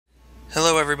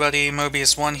Hello everybody,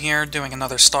 Mobius1 here, doing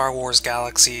another Star Wars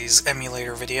Galaxies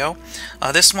emulator video.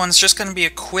 This one's just going to be a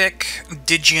quick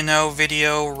Did You Know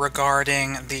video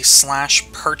regarding the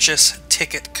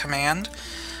 /purchaseTicket command.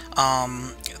 The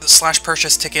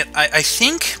 /purchaseTicket, I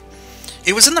think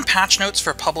it was in the patch notes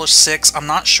for Publish 6. I'm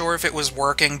not sure if it was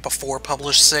working before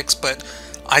Publish 6, but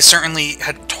I certainly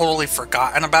had totally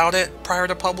forgotten about it prior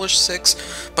to Publish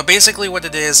 6, but basically what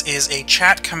it is a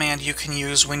chat command you can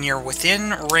use when you're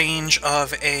within range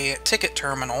of a ticket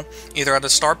terminal, either at a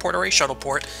starport or a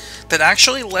shuttleport, that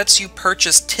actually lets you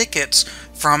purchase tickets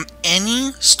from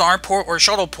any starport or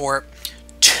shuttleport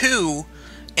to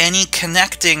any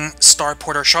connecting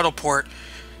starport or shuttleport,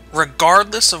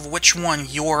 regardless of which one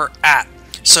you're at.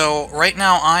 So right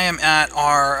now I am at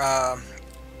our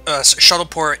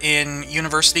shuttleport in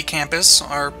University Campus,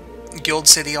 our guild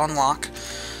city on lock.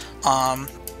 And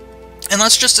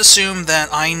let's just assume that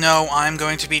I know I'm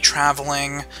going to be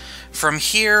traveling from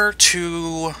here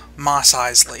to Mos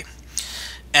Eisley.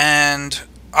 And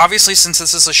obviously, since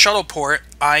this is a shuttleport,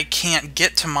 I can't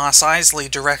get to Mos Eisley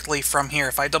directly from here.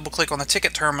 If I double-click on the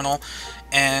ticket terminal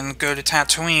and go to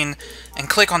Tatooine and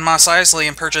click on Mos Eisley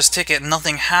and purchase ticket,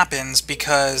 nothing happens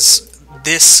because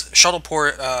this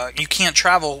shuttleport, you can't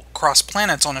travel across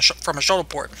planets on from a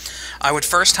shuttleport. I would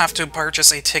first have to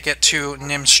purchase a ticket to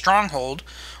Nim's Stronghold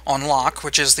on lock,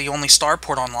 which is the only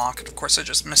starport on lock. Of course, I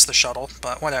just missed the shuttle,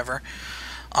 but whatever.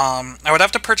 I would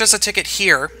have to purchase a ticket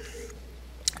here,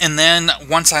 and then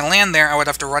once I land there, I would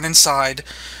have to run inside,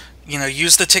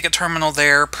 use the ticket terminal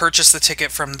there, purchase the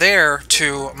ticket from there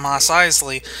to Mos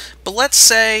Eisley. But let's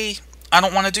say I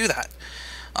don't want to do that.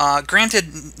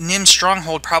 Granted, Nim's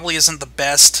Stronghold probably isn't the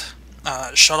best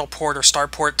shuttleport or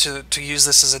starport to use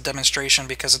this as a demonstration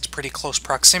because it's pretty close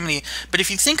proximity, but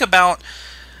if you think about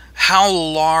how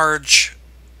large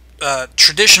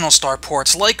traditional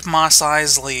starports like Mos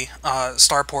Eisley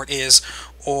starport is,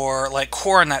 or like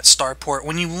Coronet starport,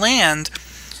 when you land,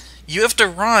 you have to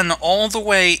run all the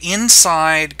way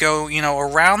inside, go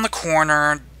around the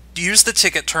corner, use the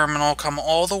ticket terminal, come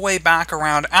all the way back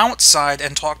around outside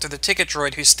and talk to the ticket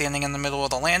droid who's standing in the middle of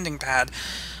the landing pad.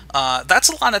 That's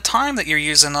a lot of time that you're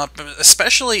using up,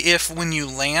 especially if when you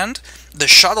land, the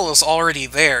shuttle is already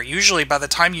there. Usually by the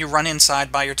time you run inside,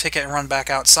 buy your ticket, and run back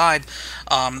outside,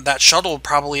 that shuttle will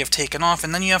probably have taken off,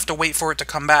 and then you have to wait for it to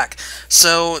come back.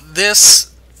 So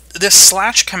this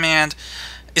 / command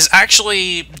is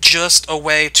actually just a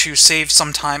way to save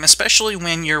some time, especially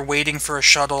when you're waiting for a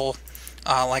shuttle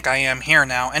like I am here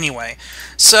now anyway.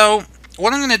 So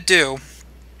what I'm going to do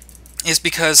is,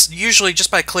 because usually just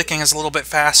by clicking is a little bit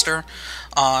faster,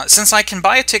 since I can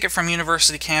buy a ticket from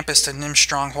University Campus to Nim's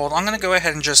Stronghold, I'm going to go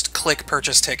ahead and just click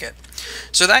Purchase Ticket.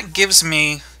 So that gives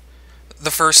me the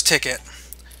first ticket.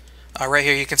 Right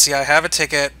here you can see I have a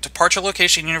ticket, departure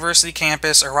location University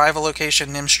Campus, arrival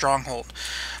location Nim's Stronghold.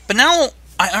 But now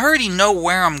I already know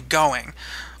where I'm going.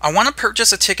 I want to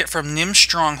purchase a ticket from Nim's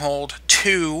Stronghold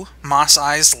to Mos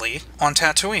Eisley on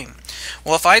Tatooine.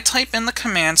 Well, if I type in the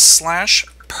command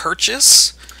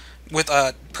 /purchase with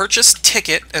a purchase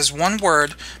ticket as one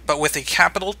word, but with a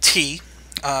capital T,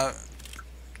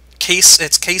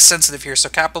 it's case sensitive here, so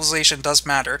capitalization does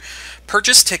matter.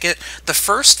 Purchase ticket, the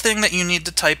first thing that you need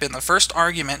to type in, the first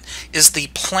argument, is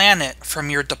the planet from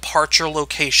your departure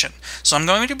location. So I'm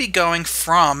going to be going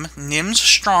from Nim's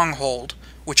Stronghold,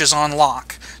 which is on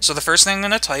lock. So the first thing I'm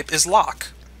going to type is lock,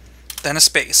 then a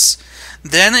space.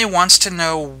 Then it wants to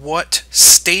know what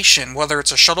station, whether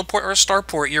it's a shuttleport or a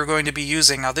starport, you're going to be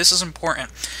using. Now this is important.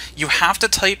 You have to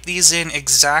type these in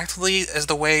exactly as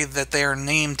the way that they are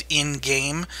named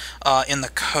in-game in the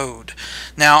code.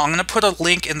 Now I'm going to put a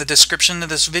link in the description of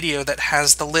this video that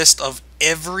has the list of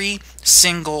every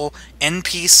single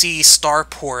NPC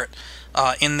starport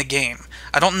in the game.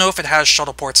 I don't know if it has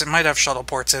shuttleports. It might have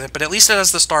shuttleports in it, but at least it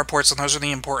has the starports, and those are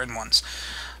the important ones.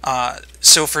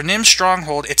 So for Nim's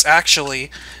Stronghold, it's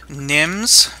actually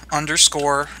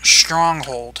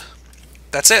Nims_Stronghold.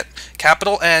 That's it.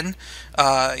 Capital N.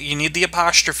 You need the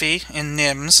apostrophe in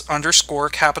Nims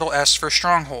 _ capital S for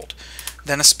Stronghold.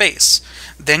 Then a space.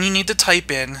 Then you need to type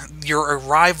in your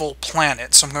arrival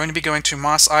planet. So I'm going to be going to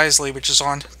Mos Eisley, which is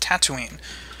on Tatooine.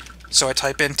 So I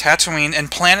type in Tatooine,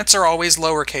 and planets are always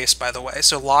lowercase, by the way.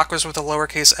 So lock was with a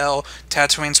lowercase l,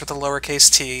 Tatooine's with a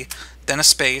lowercase t, then a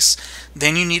space.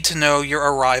 Then you need to know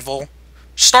your arrival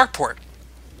starport.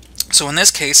 So in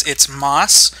this case, it's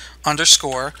Mos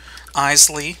 _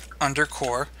 Eisley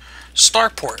 _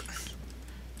 starport.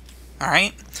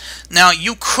 Alright? Now,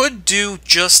 you could do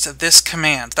just this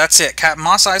command. That's it.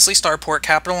 Mos Eisley Starport,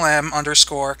 capital M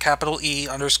 _ capital E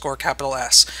 _ capital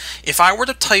S. If I were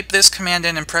to type this command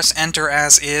in and press enter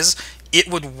as is, it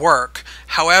would work.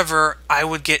 However, I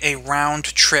would get a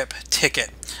round-trip ticket.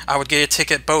 I would get a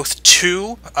ticket both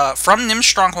to from Nim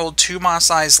Stronghold to Mos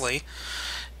Eisley,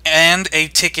 and a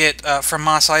ticket from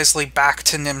Mos Eisley back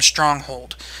to Nim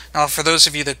Stronghold. Now, for those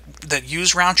of you that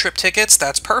use round-trip tickets,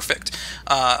 that's perfect.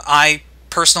 I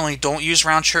personally don't use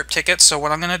round-trip tickets, so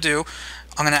what I'm going to do,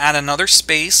 I'm going to add another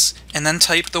space and then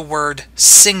type the word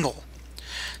single.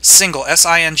 Single,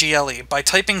 S-I-N-G-L-E. By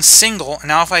typing single, and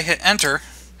now if I hit enter,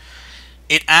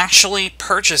 it actually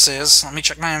purchases, let me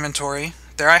check my inventory,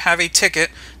 there I have a ticket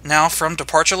now from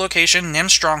departure location, Nim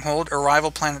Stronghold,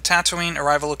 arrival planet Tatooine,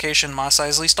 arrival location, Mos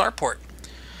Eisley Starport.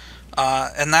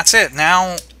 And that's it.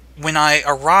 Now, when I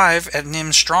arrive at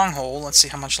Nim Stronghold, let's see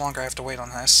how much longer I have to wait on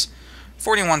this.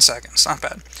 41 seconds, not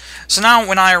bad. So now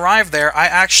when I arrive there, I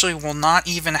actually will not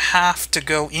even have to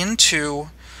go into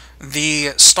the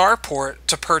Starport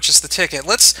to purchase the ticket.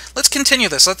 Let's continue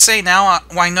this. Let's say now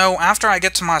I know after I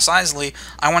get to Mos Eisley,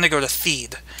 I want to go to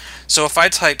Theed. So if I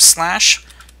type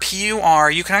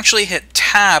 /PUR, you can actually hit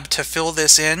tab to fill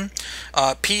this in.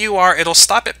 PUR, it'll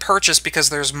stop at purchase because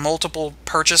there's multiple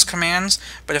purchase commands,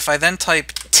 but if I then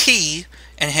type T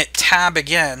and hit tab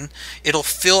again, it'll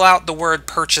fill out the word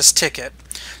purchase ticket.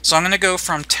 So I'm going to go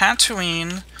from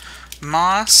Tatooine,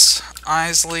 Mos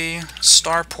Eisley,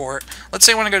 Starport. Let's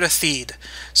say I want to go to Theed.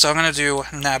 So I'm going to do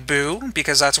Naboo,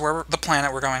 because that's where the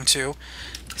planet we're going to.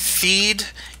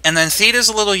 Theed, and then Theed is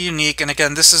a little unique, and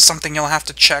again, this is something you'll have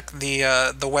to check the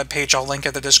webpage. I'll link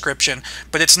in the description.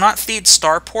 But it's not Theed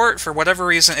Starport. For whatever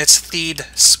reason, it's Theed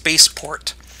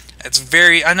Spaceport. It's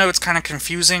very, I know it's kind of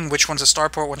confusing which one's a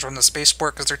Starport, which one's a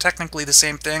Spaceport, because they're technically the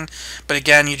same thing. But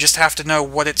again, you just have to know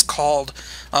what it's called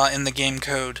in the game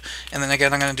code. And then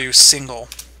again, I'm going to do single.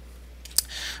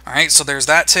 Alright, so there's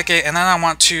that ticket, and then I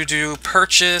want to do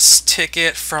purchase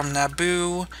ticket from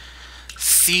Naboo,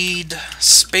 Theed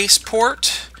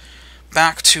Spaceport,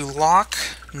 back to Lock,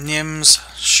 Nim's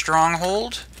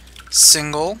Stronghold,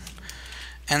 single,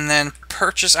 and then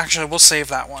purchase, actually we'll save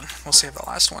that one, we'll save the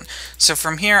last one. So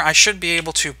from here I should be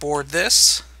able to board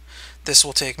this. This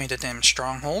will take me to Nim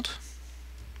Stronghold.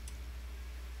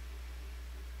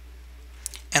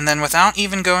 And then without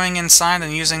even going inside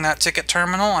and using that ticket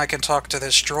terminal, I can talk to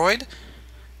this droid,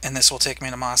 and this will take me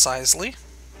to Mos Eisley.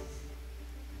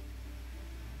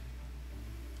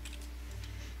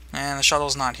 And the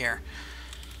shuttle's not here.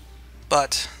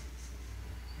 But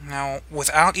now,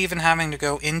 without even having to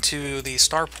go into the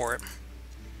Starport,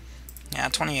 yeah,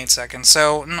 28 seconds.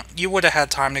 So you would have had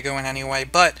time to go in anyway,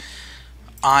 but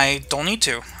I don't need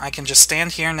to. I can just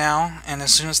stand here now, and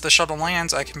as soon as the shuttle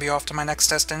lands, I can be off to my next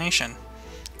destination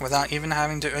without even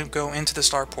having to go into the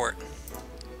Starport.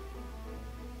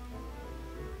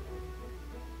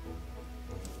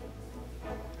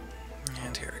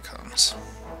 And here it comes.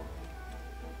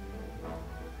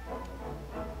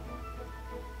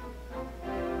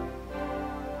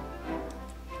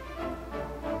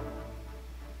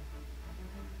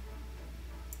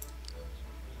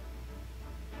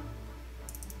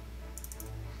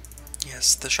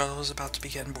 Yes, the shuttle is about to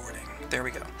begin boarding. There we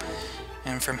go.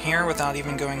 And from here, without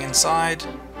even going inside,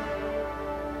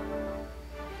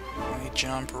 we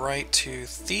jump right to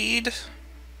Theed.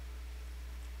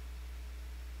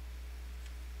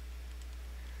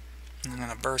 I'm going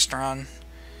to burst run.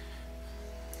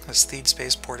 This Theed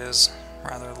Spaceport is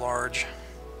rather large.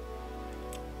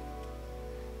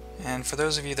 And for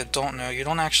those of you that don't know, you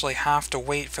don't actually have to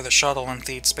wait for the shuttle in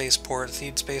Theed Spaceport.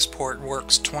 Theed Spaceport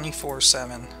works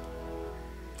 24/7.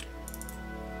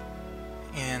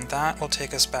 And that will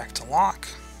take us back to Lock.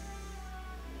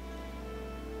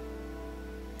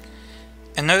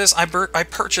 And notice I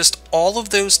purchased all of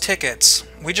those tickets.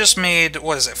 We just made,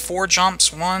 what is it, 4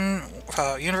 jumps? 1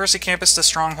 University Campus to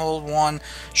Stronghold, 1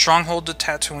 Stronghold to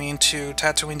Tatooine, 2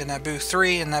 Tatooine to Naboo,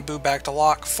 3 and Naboo back to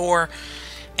Lock, 4.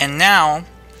 And now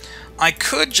I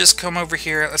could just come over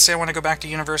here. Let's say I want to go back to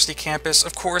University Campus.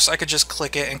 Of course, I could just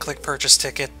click it and click Purchase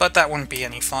Ticket, but that wouldn't be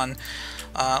any fun.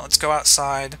 Let's go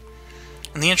outside.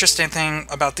 And the interesting thing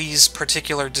about these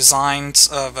particular designs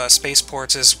of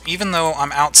spaceports is, even though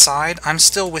I'm outside, I'm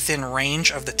still within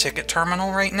range of the ticket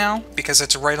terminal right now, because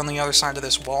it's right on the other side of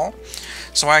this wall.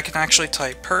 So I can actually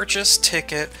type Purchase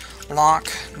Ticket,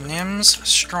 Lock, Nim's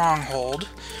Stronghold,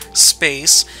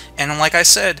 space, and like I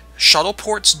said, shuttle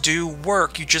ports do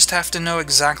work, you just have to know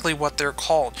exactly what they're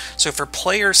called. So for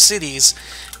player cities,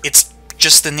 it's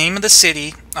just the name of the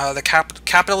city, the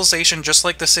capitalization just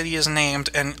like the city is named,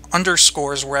 and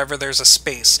underscores wherever there's a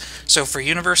space. So for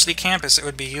University Campus, it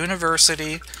would be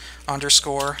University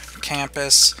underscore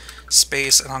Campus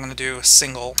space, and I'm going to do a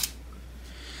single.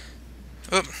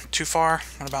 Oop, too far.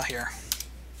 What about here?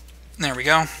 There we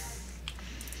go.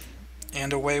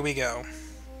 And away we go.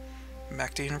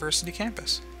 Back to University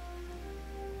campus.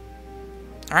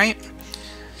 Alright.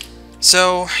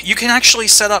 So you can actually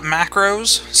set up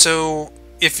macros. So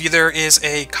if there is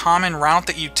a common route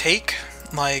that you take,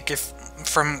 like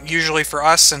usually for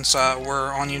us, since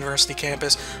we're on university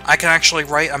campus, I can actually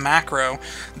write a macro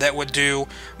that would do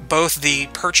both the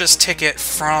purchase ticket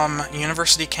from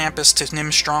university campus to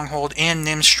NIM Stronghold and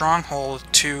NIM Stronghold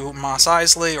to Mos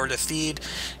Eisley or to Theed,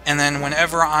 and then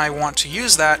whenever I want to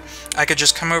use that, I could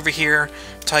just come over here,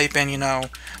 type in, you know,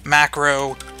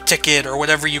 macro ticket or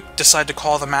whatever you decide to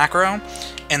call the macro,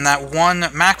 and that one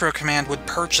macro command would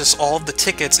purchase all of the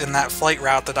tickets in that flight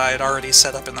route that I had already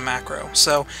set up in the macro.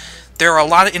 So there are a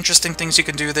lot of interesting things you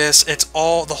can do this. The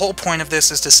whole point of this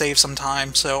is to save some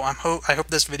time, so I hope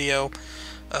this video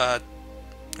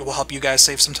will help you guys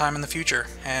save some time in the future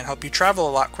and help you travel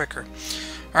a lot quicker.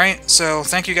 Alright, so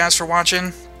thank you guys for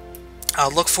watching.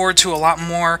 Look forward to a lot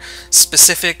more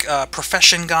specific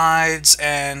profession guides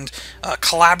and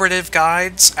collaborative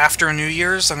guides after New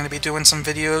Year's. I'm going to be doing some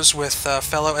videos with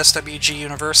fellow SWG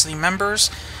University members,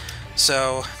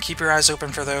 so keep your eyes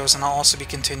open for those, and I'll also be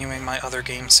continuing my other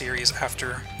game series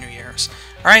after New Year's.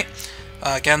 Alright,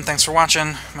 again, thanks for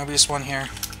watching. Mobius1 here.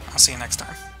 I'll see you next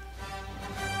time.